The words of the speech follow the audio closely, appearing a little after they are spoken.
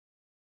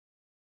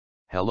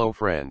Hello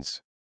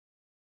friends.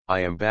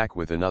 I am back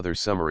with another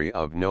summary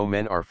of No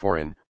Men Are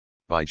Foreign,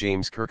 by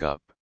James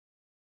Kirkup.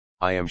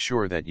 I am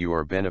sure that you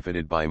are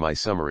benefited by my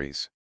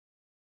summaries.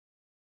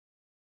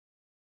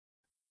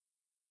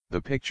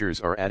 The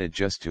pictures are added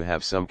just to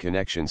have some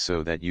connection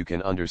so that you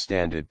can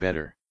understand it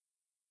better.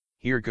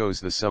 Here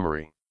goes the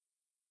summary.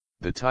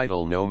 The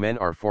title No Men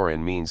Are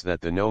Foreign means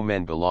that the no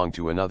men belong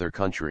to another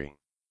country.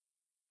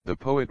 The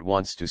poet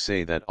wants to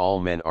say that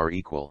all men are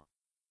equal.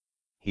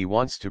 He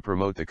wants to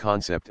promote the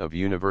concept of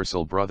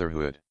universal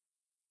brotherhood.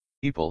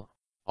 People,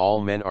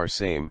 all men are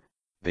same,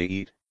 they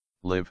eat,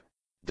 live,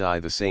 die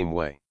the same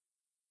way.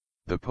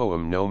 The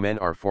poem No Men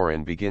Are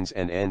Foreign begins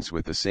and ends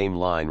with the same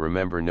line.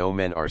 Remember, no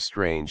men are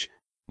strange,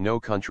 no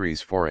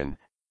countries foreign,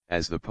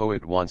 as the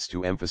poet wants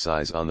to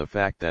emphasize on the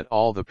fact that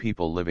all the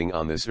people living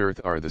on this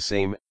earth are the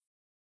same.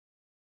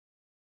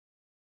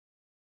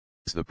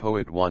 The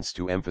poet wants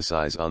to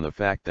emphasize on the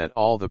fact that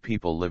all the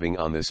people living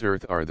on this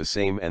earth are the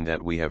same, and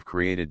that we have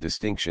created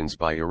distinctions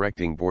by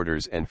erecting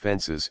borders and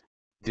fences,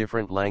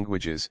 different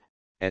languages,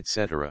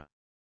 etc.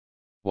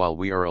 While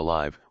we are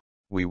alive,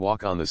 we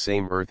walk on the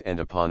same earth, and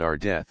upon our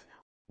death,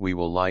 we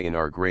will lie in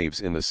our graves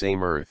in the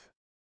same earth.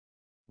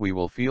 We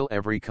will feel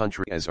every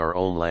country as our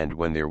own land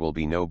when there will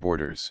be no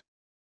borders.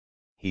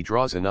 He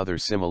draws another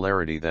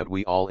similarity, that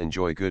we all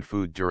enjoy good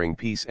food during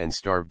peace and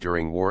starve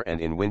during war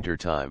and in winter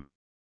time.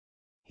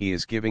 He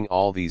is giving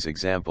all these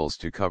examples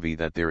to convey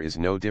that there is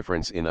no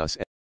difference in us.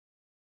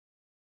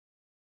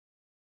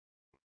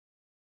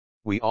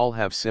 We all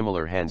have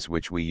similar hands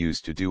which we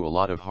use to do a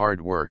lot of hard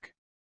work.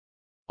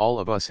 All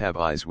of us have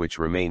eyes which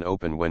remain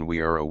open when we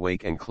are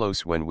awake and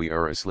close when we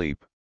are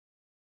asleep.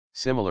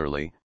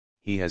 Similarly,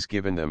 he has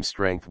given them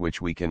strength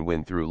which we can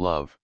win through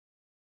love.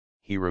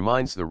 He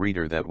reminds the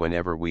reader that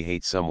whenever we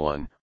hate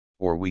someone,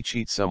 or we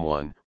cheat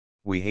someone,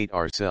 we hate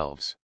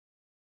ourselves.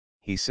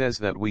 He says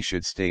that we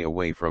should stay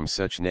away from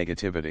such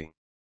negativity.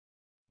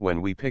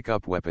 When we pick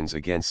up weapons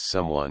against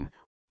someone,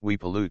 we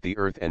pollute the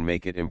earth and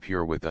make it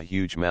impure with the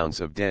huge mounds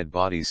of dead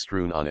bodies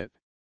strewn on it.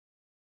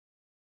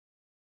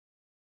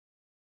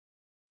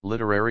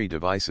 Literary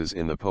devices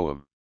in the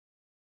poem.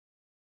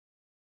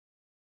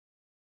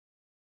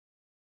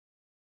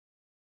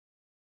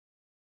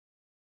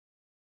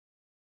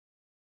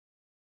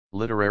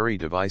 Literary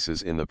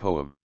devices in the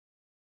poem.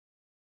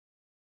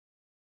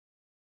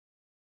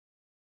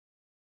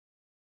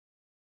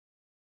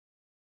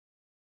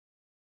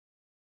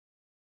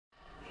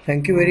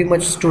 Thank you very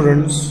much,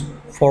 students,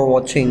 for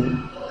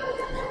watching.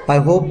 I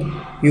hope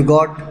you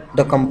got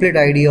the complete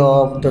idea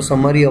of the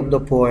summary of the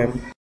poem.